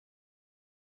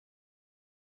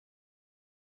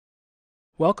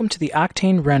Welcome to the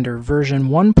Octane Render version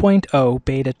 1.0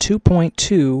 beta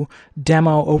 2.2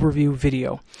 demo overview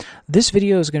video. This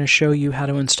video is going to show you how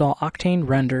to install Octane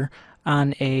Render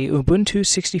on a Ubuntu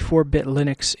 64-bit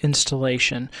Linux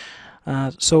installation.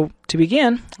 So to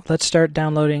begin, let's start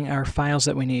downloading our files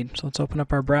that we need. So let's open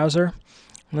up our browser.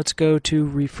 Let's go to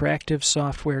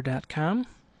refractivesoftware.com.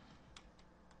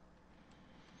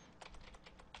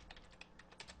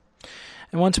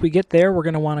 And once we get there, we're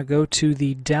going to want to go to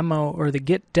the demo or the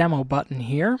Get Demo button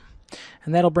here,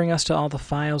 and that'll bring us to all the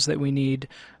files that we need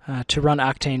to run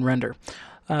Octane Render.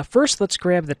 First, let's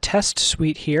grab the test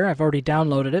suite here. I've already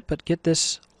downloaded it, but get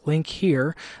this link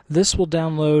here. This will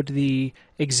download the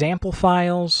example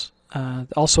files,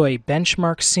 also a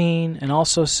benchmark scene, and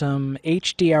also some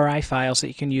HDRI files that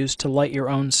you can use to light your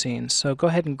own scenes. So go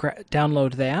ahead and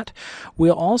download that.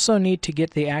 We'll also need to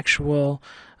get the actual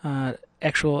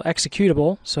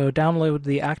executable, so download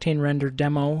the Octane Render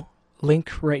demo link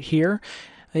right here.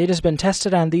 It has been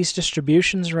tested on these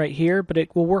distributions right here, but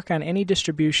it will work on any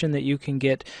distribution that you can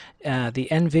get the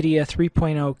NVIDIA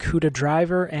 3.0 CUDA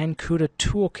driver and CUDA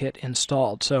toolkit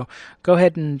installed. So go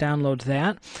ahead and download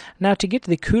that. Now to get to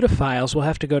the CUDA files, we'll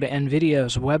have to go to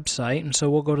NVIDIA's website, and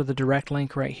so we'll go to the direct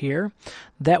link right here.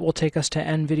 That will take us to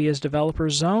NVIDIA's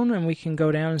developer zone, and we can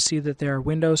go down and see that there are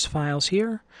Windows files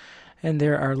here, and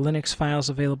there are Linux files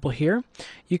available here.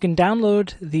 You can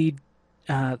download the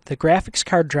graphics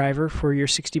card driver for your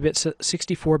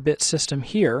 64-bit system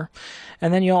here,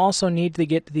 and then you'll also need to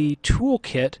get the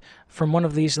toolkit from one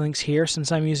of these links here.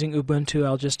 Since I'm using Ubuntu,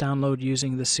 I'll just download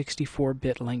using the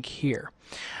 64-bit link here.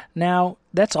 Now,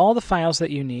 that's all the files that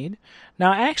you need.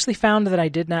 Now, I actually found that I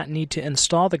did not need to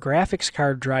install the graphics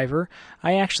card driver.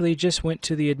 I actually just went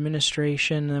to the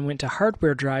administration and went to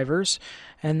hardware drivers,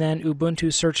 and then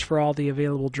Ubuntu searched for all the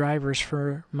available drivers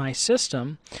for my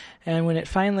system, and when it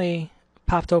finally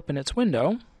popped open its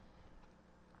window,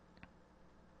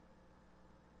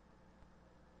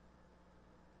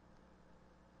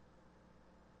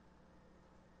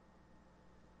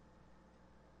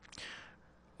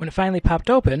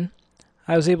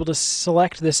 I was able to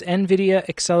select this NVIDIA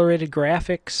Accelerated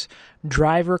Graphics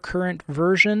driver current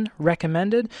version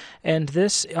recommended, and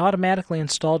this automatically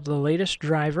installed the latest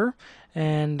driver,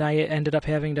 and I ended up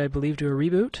having to, I believe, do a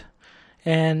reboot.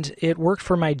 And it worked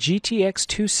for my GTX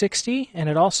 260, and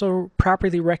it also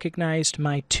properly recognized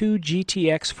my two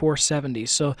GTX 470s.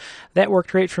 So that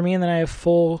worked great for me, and then I have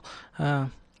full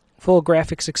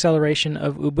graphics acceleration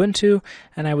of Ubuntu,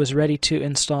 and I was ready to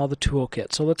install the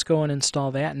toolkit. So let's go and install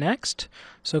that next.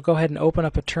 So go ahead and open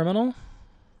up a terminal,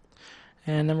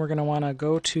 and then we're going to want to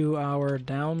go to our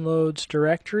downloads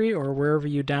directory or wherever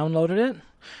you downloaded it.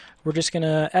 We're just going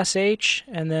to sh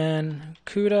and then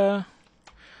CUDA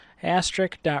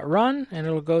 *.run, and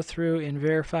it'll go through and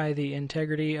verify the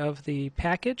integrity of the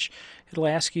package. It'll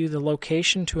ask you the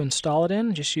location to install it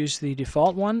in. Just use the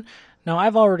default one. Now,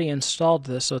 I've already installed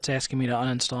this, so it's asking me to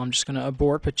uninstall. I'm just going to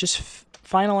abort, but just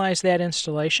finalize that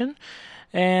installation.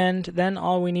 And then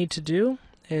all we need to do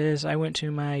is I went to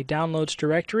my downloads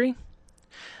directory.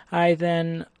 I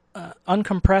then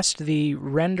uncompressed the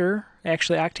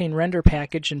Octane Render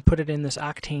package and put it in this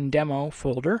Octane demo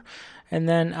folder, and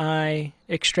then I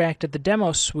extracted the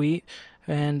demo suite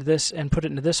and put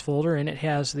it into this folder, and it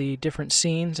has the different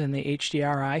scenes and the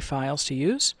HDRI files to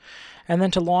use. And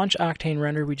then to launch Octane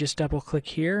Render, we just double click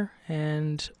here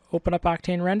and open up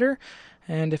Octane Render,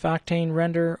 and if Octane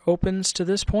Render opens to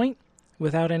this point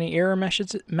without any error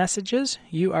messages,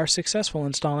 you are successful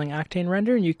installing Octane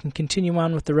Render, and you can continue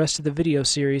on with the rest of the video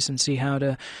series and see how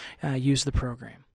to use the program.